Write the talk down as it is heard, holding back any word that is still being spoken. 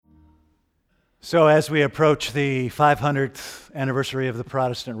So as we approach the 500th anniversary of the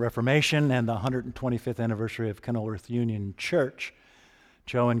Protestant Reformation and the 125th anniversary of Kenilworth Union Church,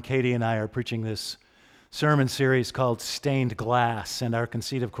 Joe and Katie and I are preaching this sermon series called Stained Glass, and our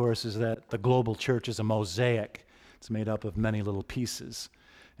conceit, of course, is that the global church is a mosaic. It's made up of many little pieces,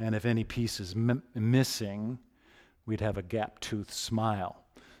 and if any piece is missing, we'd have a gap-toothed smile.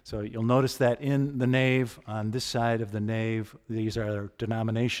 So you'll notice that in the nave, on this side of the nave, these are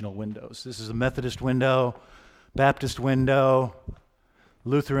denominational windows. This is a Methodist window, Baptist window,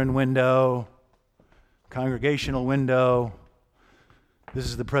 Lutheran window, congregational window. This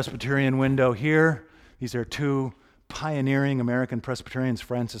is the Presbyterian window here. These are two pioneering American Presbyterians.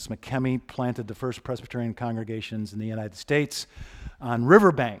 Francis McKemey planted the first Presbyterian congregations in the United States on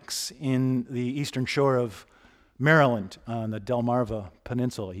riverbanks in the eastern shore of Maryland on the Delmarva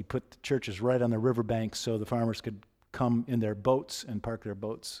Peninsula. He put the churches right on the riverbanks so the farmers could come in their boats and park their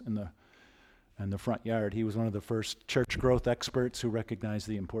boats in the front yard. He was one of the first church growth experts who recognized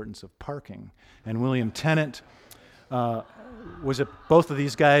the importance of parking. And William Tennant both of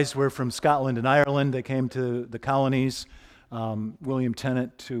these guys were from Scotland and Ireland. They came to the colonies. William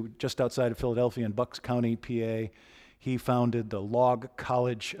Tennant, just outside of Philadelphia in Bucks County, PA, he founded the Log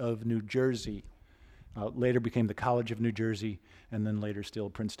College of New Jersey. Later became the College of New Jersey, and then later still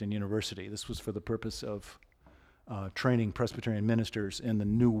Princeton University. This was for the purpose of training Presbyterian ministers in the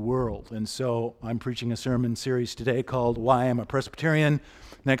New World. And so I'm preaching a sermon series today called Why I'm a Presbyterian.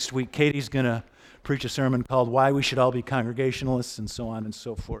 Next week, Katie's going to preach a sermon called Why We Should All Be Congregationalists, and so on and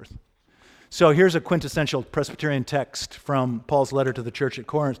so forth. So here's a quintessential Presbyterian text from Paul's letter to the church at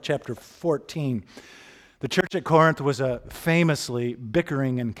Corinth, chapter 14. The church at Corinth was a famously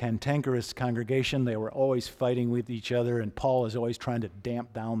bickering and cantankerous congregation. They were always fighting with each other, and Paul is always trying to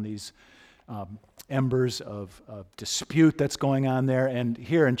damp down these embers of dispute that's going on there. And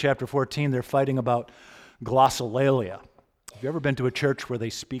here in chapter 14, they're fighting about glossolalia. Have you ever been to a church where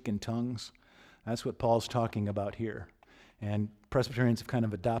they speak in tongues? That's what Paul's talking about here. And Presbyterians have kind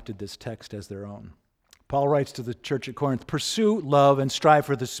of adopted this text as their own. Paul writes to the church at Corinth, "Pursue love and strive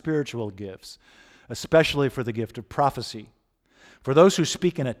for the spiritual gifts, especially for the gift of prophecy. For those who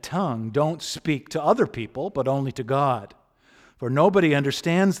speak in a tongue don't speak to other people, but only to God. For nobody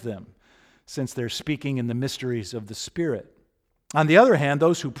understands them, since they're speaking in the mysteries of the Spirit. On the other hand,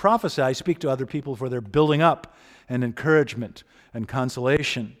 those who prophesy speak to other people for their building up and encouragement and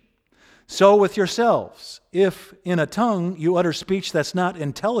consolation. So with yourselves, if in a tongue you utter speech that's not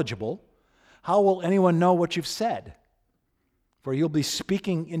intelligible, how will anyone know what you've said? For you'll be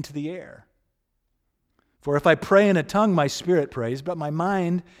speaking into the air. For if I pray in a tongue, my spirit prays, but my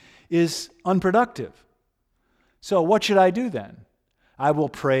mind is unproductive. So what should I do then? I will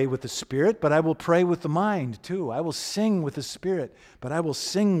pray with the spirit, but I will pray with the mind too. I will sing with the spirit, but I will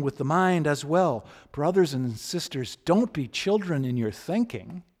sing with the mind as well. Brothers and sisters, don't be children in your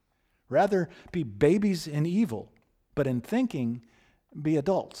thinking. Rather, be babies in evil, but in thinking, be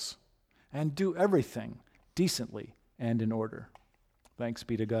adults. And do everything decently and in order." Thanks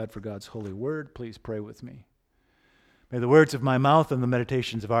be to God for God's holy word. Please pray with me. May the words of my mouth and the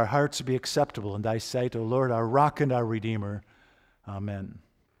meditations of our hearts be acceptable in thy sight, O Lord, our rock and our redeemer. Amen.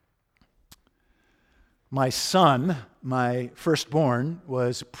 My son, my firstborn,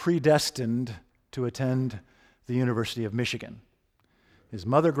 was predestined to attend the University of Michigan. His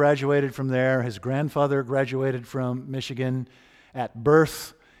mother graduated from there. His grandfather graduated from Michigan. At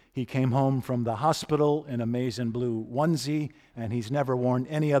birth, he came home from the hospital in a maize and blue onesie, and he's never worn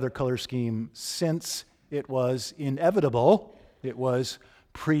any other color scheme since. It was inevitable. It was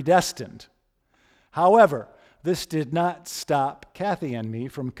predestined. However, this did not stop Kathy and me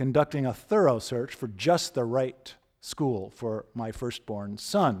from conducting a thorough search for just the right school for my firstborn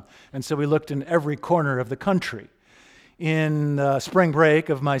son. And so we looked in every corner of the country. In spring break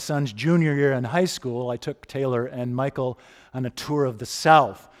of my son's junior year in high school, I took Taylor and Michael on a tour of the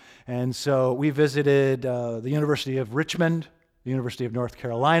South. And so we visited the University of Richmond, the University of North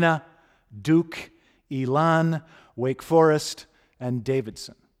Carolina, Duke, Elon, Wake Forest, and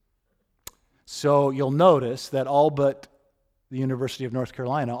Davidson. So you'll notice that all but the University of North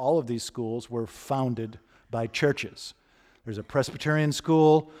Carolina, all of these schools were founded by churches. There's a Presbyterian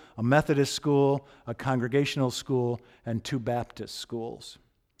school, a Methodist school, a Congregational school, and 2 Baptist schools.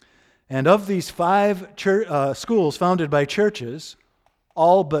 And of these 5 schools founded by churches,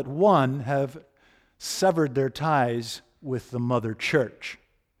 all but one have severed their ties with the mother church.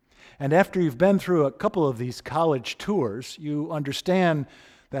 And after you've been through a couple of these college tours, you understand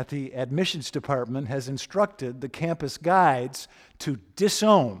that the admissions department has instructed the campus guides to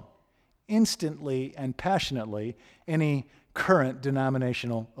disown instantly and passionately any current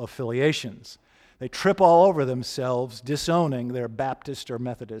denominational affiliations. They trip all over themselves, disowning their Baptist or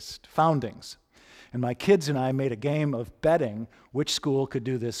Methodist foundings. And my kids and I made a game of betting which school could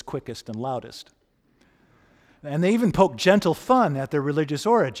do this quickest and loudest. And they even poke gentle fun at their religious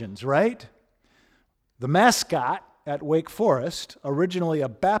origins, right? The mascot at Wake Forest, originally a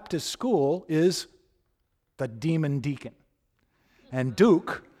Baptist school, is the Demon Deacon. And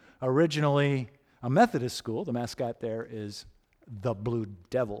Duke, originally a Methodist school, the mascot there is the Blue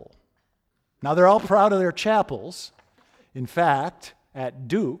Devil. Now, they're all proud of their chapels. In fact, at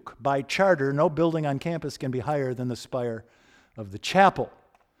Duke, by charter, no building on campus can be higher than the spire of the chapel.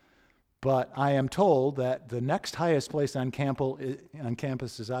 But I am told that the next highest place on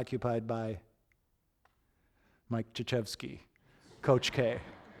campus is occupied by Mike Krzyzewski, Coach K.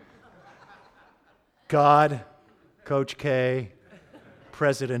 God, Coach K,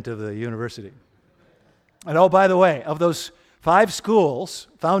 president of the university. And oh, by the way, of those 5 schools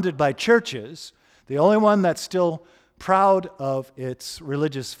founded by churches, the only one that's still proud of its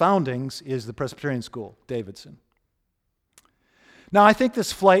religious foundings is the Presbyterian school, Davidson. Now, I think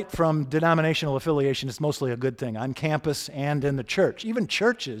this flight from denominational affiliation is mostly a good thing on campus and in the church. Even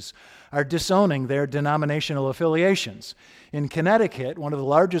churches are disowning their denominational affiliations. In Connecticut, one of the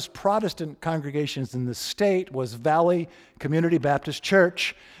largest Protestant congregations in the state was Valley Community Baptist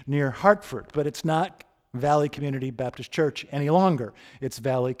Church near Hartford, but it's not Valley Community Baptist Church any longer. It's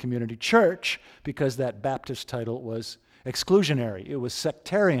Valley Community Church because that Baptist title was exclusionary. It was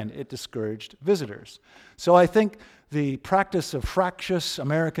sectarian. It discouraged visitors. So I think the practice of fractious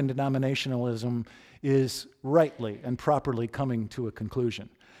American denominationalism is rightly and properly coming to a conclusion.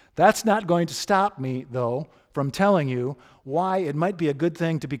 That's not going to stop me, though, from telling you why it might be a good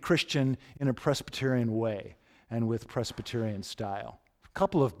thing to be Christian in a Presbyterian way and with Presbyterian style. A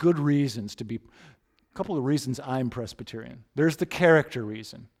couple of reasons I'm Presbyterian. There's the character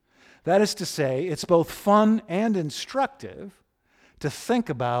reason. That is to say, it's both fun and instructive to think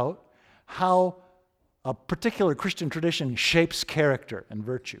about how a particular Christian tradition shapes character and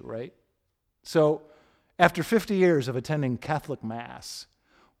virtue, right? So, after 50 years of attending Catholic Mass,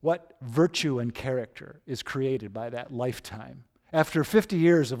 what virtue and character is created by that lifetime? After 50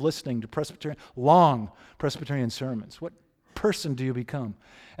 years of listening to long Presbyterian sermons, what person do you become?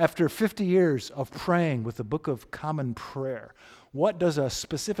 After 50 years of praying with the Book of Common Prayer, what does a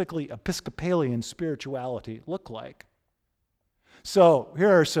specifically Episcopalian spirituality look like? So,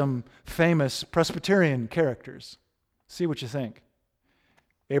 here are some famous Presbyterian characters. See what you think.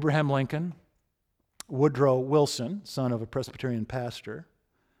 Abraham Lincoln, Woodrow Wilson, son of a Presbyterian pastor,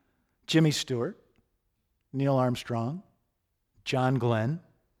 Jimmy Stewart, Neil Armstrong, John Glenn,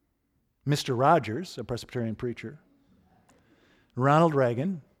 Mr. Rogers, a Presbyterian preacher, Ronald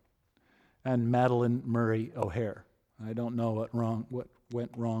Reagan, and Madalyn Murray O'Hair. I don't know what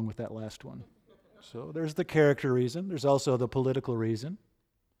went wrong with that last one. So there's the character reason. There's also the political reason.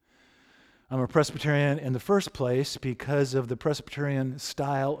 I'm a Presbyterian in the first place because of the Presbyterian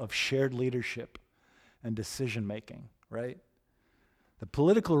style of shared leadership and decision-making, right? The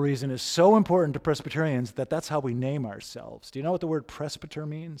political reason is so important to Presbyterians that that's how we name ourselves. Do you know what the word presbyter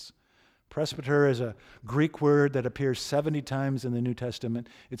means? Presbyter is a Greek word that appears 70 times in the New Testament.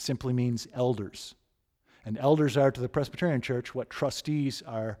 It simply means elders. And elders are to the Presbyterian Church what trustees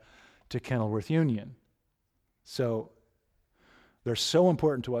are to Kenilworth Union. So they're so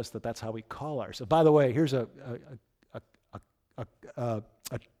important to us that that's how we call ourselves. By the way, here's a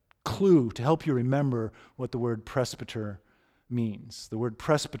clue to help you remember what the word presbyter means. The word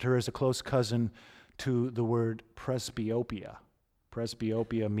presbyter is a close cousin to the word presbyopia.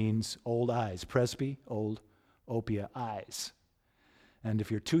 Presbyopia means old eyes. Presby, old, opia, eyes. And if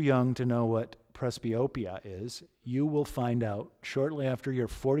you're too young to know what presbyopia is, you will find out shortly after your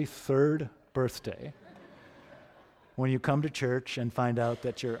 43rd birthday when you come to church and find out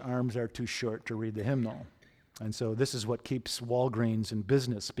that your arms are too short to read the hymnal. And so this is what keeps Walgreens in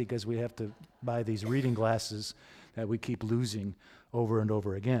business, because we have to buy these reading glasses that we keep losing over and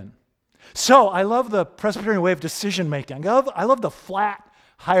over again. So I love the Presbyterian way of decision-making. I love the flat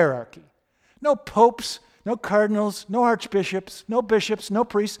hierarchy. No popes, no cardinals, no archbishops, no bishops, no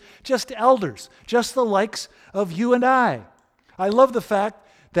priests, just elders, just the likes of you and I. I love the fact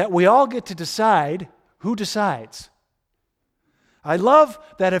that we all get to decide who decides. I love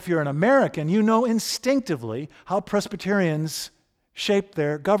that if you're an American, you know instinctively how Presbyterians shape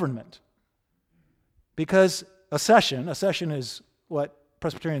their government. Because a session is what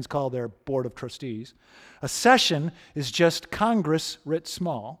Presbyterians call their board of trustees. A session is just Congress writ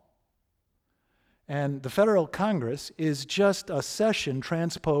small. And the federal Congress is just a session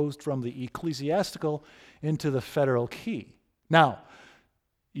transposed from the ecclesiastical into the federal key. Now,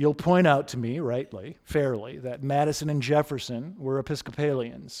 You'll point out to me, rightly, fairly, that Madison and Jefferson were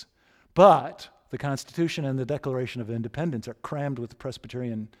Episcopalians, but the Constitution and the Declaration of Independence are crammed with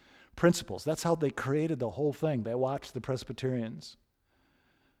Presbyterian principles. That's how they created the whole thing. They watched the Presbyterians.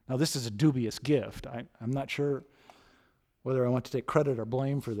 Now, this is a dubious gift. I'm not sure whether I want to take credit or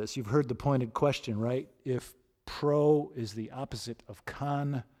blame for this. You've heard the pointed question, right? If pro is the opposite of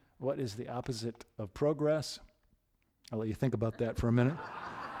con, what is the opposite of progress? I'll let you think about that for a minute.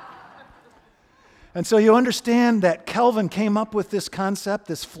 And so you understand that Calvin came up with this concept,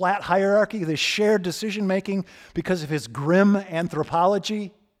 this flat hierarchy, this shared decision-making because of his grim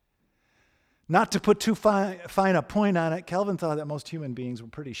anthropology. Not to put too fine a point on it, Calvin thought that most human beings were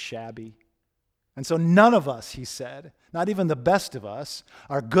pretty shabby. And so none of us, he said, not even the best of us,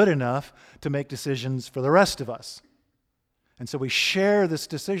 are good enough to make decisions for the rest of us. And so we share this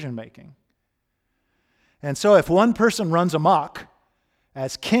decision-making. And so if one person runs amok,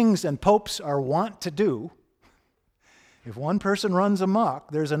 as kings and popes are wont to do, if one person runs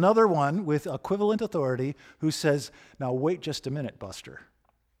amok, there's another one with equivalent authority who says, now wait just a minute, Buster.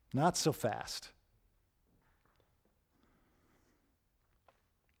 Not so fast.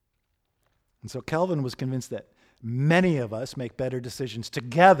 And so Calvin was convinced that many of us make better decisions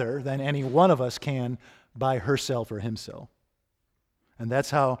together than any one of us can by herself or himself. And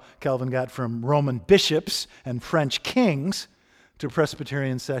that's how Calvin got from Roman bishops and French kings to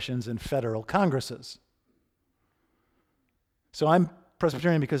Presbyterian sessions and federal congresses. So I'm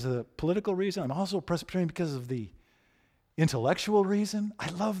Presbyterian because of the political reason. I'm also Presbyterian because of the intellectual reason. I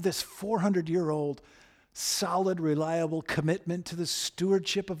love this 400-year-old, solid, reliable commitment to the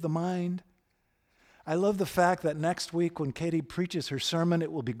stewardship of the mind. I love the fact that next week when Katie preaches her sermon,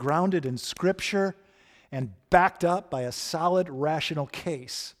 it will be grounded in Scripture and backed up by a solid, rational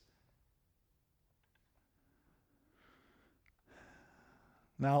case.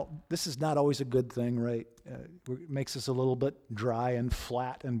 Now, this is not always a good thing, right? It makes us a little bit dry and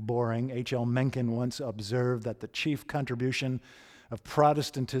flat and boring. H.L. Mencken once observed that the chief contribution of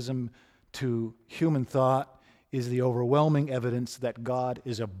Protestantism to human thought is the overwhelming evidence that God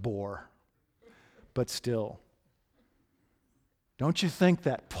is a bore. But still, don't you think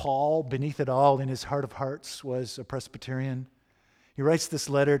that Paul, beneath it all, in his heart of hearts, was a Presbyterian? He writes this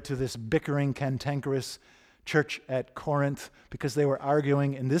letter to this bickering, cantankerous church at Corinth because they were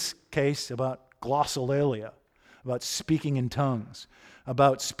arguing, in this case, about glossolalia, about speaking in tongues,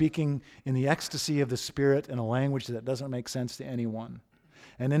 about speaking in the ecstasy of the Spirit in a language that doesn't make sense to anyone.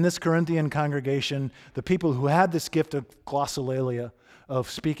 And in this Corinthian congregation, the people who had this gift of glossolalia, of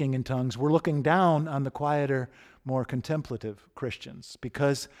speaking in tongues, were looking down on the quieter, more contemplative Christians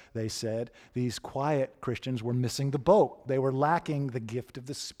because, they said, these quiet Christians were missing the boat. They were lacking the gift of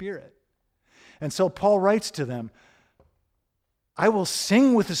the Spirit. And so Paul writes to them, I will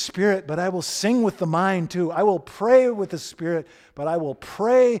sing with the Spirit, but I will sing with the mind too. I will pray with the Spirit, but I will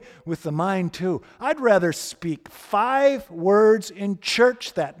pray with the mind too. I'd rather speak 5 words in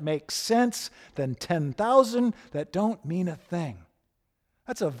church that make sense than 10,000 that don't mean a thing.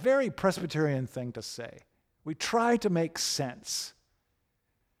 That's a very Presbyterian thing to say. We try to make sense.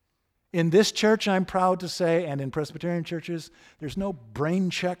 In this church, I'm proud to say, and in Presbyterian churches, there's no brain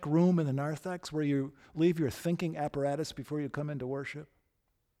check room in the narthex where you leave your thinking apparatus before you come into worship.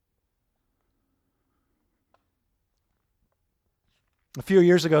 A few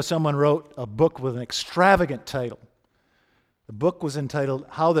years ago, someone wrote a book with an extravagant title. The book was entitled,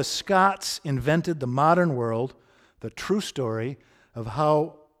 How the Scots Invented the Modern World, the True Story of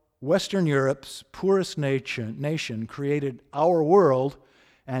How Western Europe's poorest nation created our world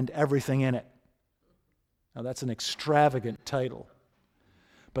and everything in it. Now that's an extravagant title.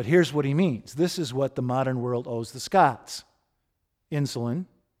 But here's what he means. This is what the modern world owes the Scots. Insulin,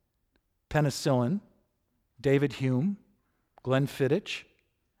 penicillin, David Hume, Glenfiddich,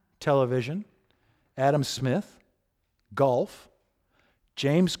 television, Adam Smith, golf,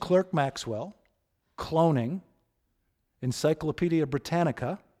 James Clerk Maxwell, cloning, Encyclopedia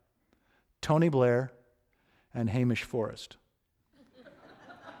Britannica, Tony Blair, and Hamish Forrest.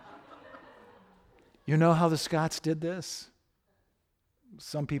 You know how the Scots did this?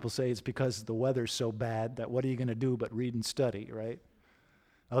 Some people say it's because the weather's so bad that what are you going to do but read and study, right?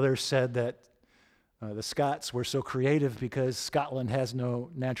 Others said that the Scots were so creative because Scotland has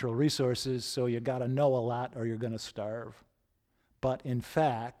no natural resources, so you got to know a lot or you're going to starve. But in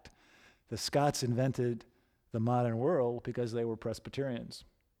fact, the Scots invented the modern world because they were Presbyterians.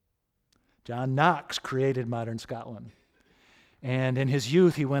 John Knox created modern Scotland. And in his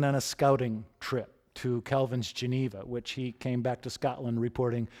youth, he went on a scouting trip to Calvin's Geneva, which he came back to Scotland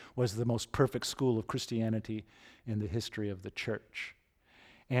reporting was the most perfect school of Christianity in the history of the church.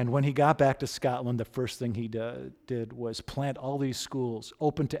 And when he got back to Scotland, the first thing he did was plant all these schools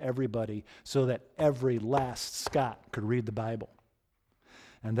open to everybody so that every last Scot could read the Bible.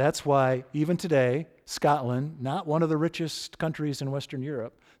 And that's why, even today, Scotland, not one of the richest countries in Western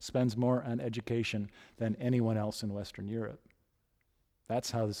Europe, spends more on education than anyone else in Western Europe.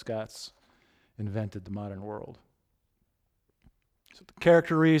 That's how the Scots invented the modern world. So the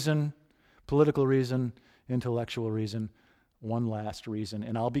character reason, political reason, intellectual reason, one last reason,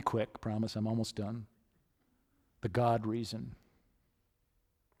 and I'll be quick, promise I'm almost done. The God reason.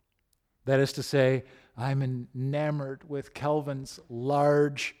 That is to say, I'm enamored with Calvin's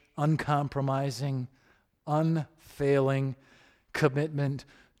large, uncompromising, unfailing commitment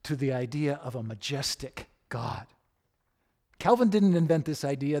to the idea of a majestic God. Calvin didn't invent this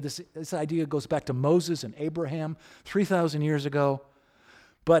idea. This idea goes back to Moses and Abraham 3,000 years ago.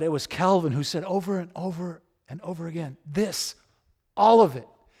 But it was Calvin who said over and over and over again, this, all of it,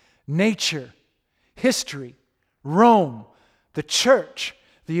 nature, history, Rome, the church,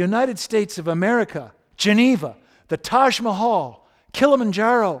 the United States of America, Geneva, the Taj Mahal,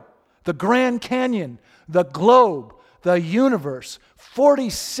 Kilimanjaro, the Grand Canyon, the globe, the universe,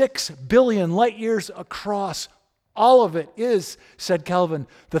 46 billion light years across, all of it is, said Calvin,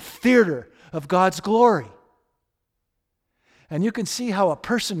 the theater of God's glory. And you can see how a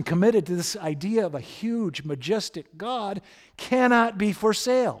person committed to this idea of a huge, majestic God cannot be for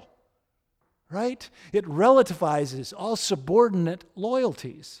sale, right? It relativizes all subordinate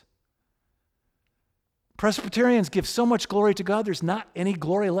loyalties. Presbyterians give so much glory to God, there's not any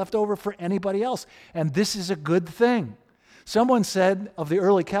glory left over for anybody else. And this is a good thing. Someone said of the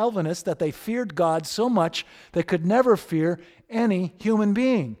early Calvinists that they feared God so much they could never fear any human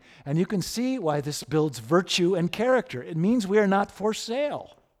being. And you can see why this builds virtue and character. It means we are not for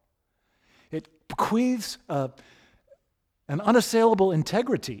sale. It bequeaths an unassailable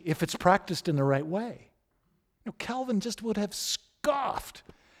integrity if it's practiced in the right way. Calvin just would have scoffed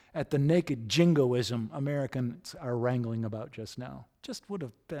at the naked jingoism Americans are wrangling about just now. Just would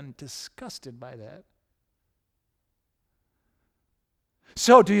have been disgusted by that.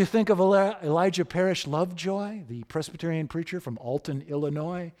 So, do you think of Elijah Parrish Lovejoy, the Presbyterian preacher from Alton,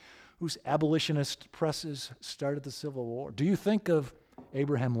 Illinois, whose abolitionist presses started the Civil War? Do you think of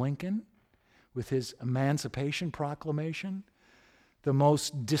Abraham Lincoln with his Emancipation Proclamation, the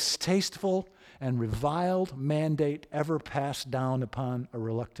most distasteful and reviled mandate ever passed down upon a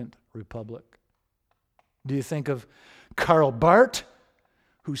reluctant republic? Do you think of Karl Barth,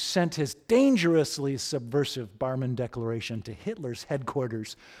 who sent his dangerously subversive Barmen Declaration to Hitler's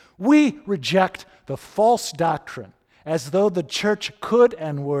headquarters? We reject the false doctrine, as though the church could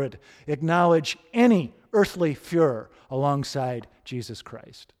and would acknowledge any earthly Führer alongside Jesus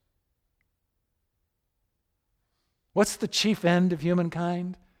Christ. What's the chief end of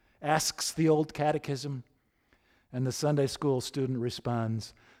humankind? Asks the old catechism. And the Sunday school student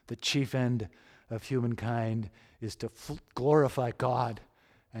responds, the chief end of humankind is to glorify God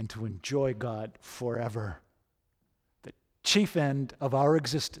and to enjoy God forever. The chief end of our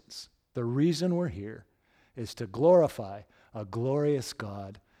existence, the reason we're here, is to glorify a glorious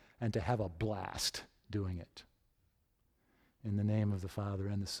God and to have a blast doing it. In the name of the Father,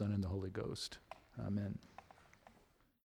 and the Son, and the Holy Ghost. Amen.